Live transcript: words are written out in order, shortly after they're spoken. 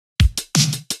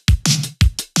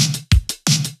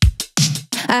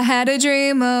I had a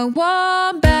dream a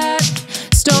wombat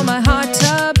stole my hot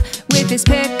tub with his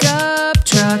pickup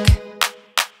truck.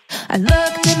 I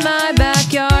looked in my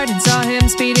backyard and saw him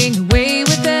speeding away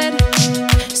with it.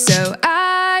 So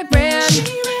I ran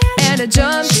and I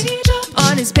jumped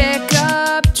on his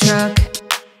pickup truck.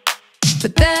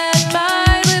 But then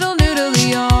my little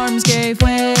noodly arms gave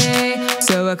way.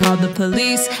 So I called the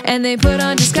police and they put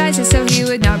on disguises so he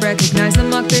would not recognize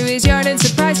them. Walked through his yard and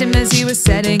surprised him as he was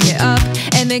setting it up.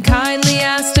 And they kindly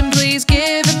asked him, please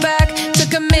give it back.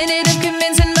 Took a minute of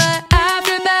convincing, but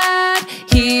after that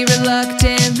he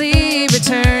reluctantly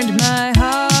returned my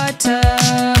hot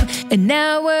tub. And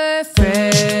now we're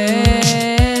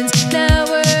friends, now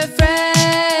we're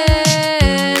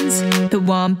friends. The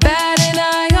wombat and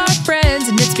I are friends,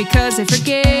 and it's because I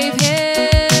forgave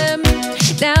him.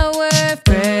 Now we're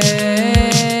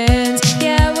friends,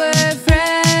 yeah, we're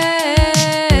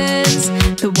friends.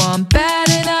 The wombat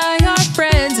and I are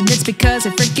friends, and it's because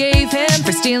I forgave him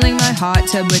for stealing my hot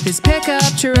tub with his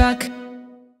pickup truck.